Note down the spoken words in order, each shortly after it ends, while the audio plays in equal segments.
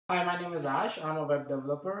Hi, my name is Ash. I'm a web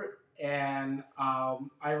developer, and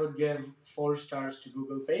I would give 4 stars to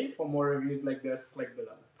Google Pay. For more reviews like this, click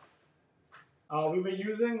below. We were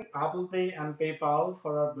using Apple Pay and PayPal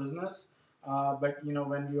for our business, but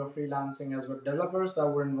when we were freelancing as web developers, that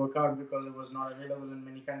wouldn't work out because it was not available in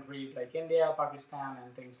many countries like India, Pakistan,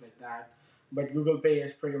 and things like that. But Google Pay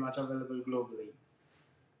is pretty much available globally.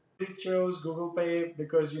 We chose Google Pay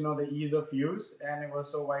because the ease of use, and it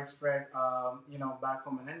was so widespread. Back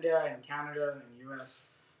home in India, in Canada, and US.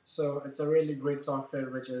 So it's a really great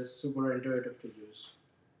software which is super intuitive to use.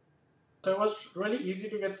 So it was really easy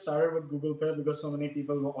to get started with Google Pay because so many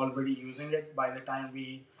people were already using it by the time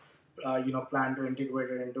we plan to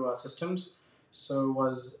integrate it into our systems. So it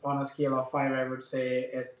was on a scale of 5, I would say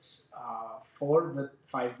it's 4, with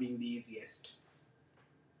 5 being the easiest.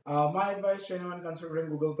 My advice to anyone considering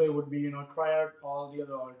Google Pay would be, try out all the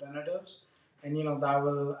other alternatives, and that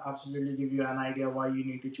will absolutely give you an idea why you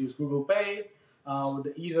need to choose Google Pay. With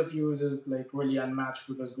the ease of use is like really unmatched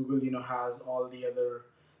because Google, has all the other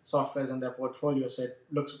softwares in their portfolio, so it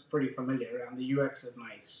looks pretty familiar, and the UX is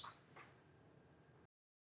nice.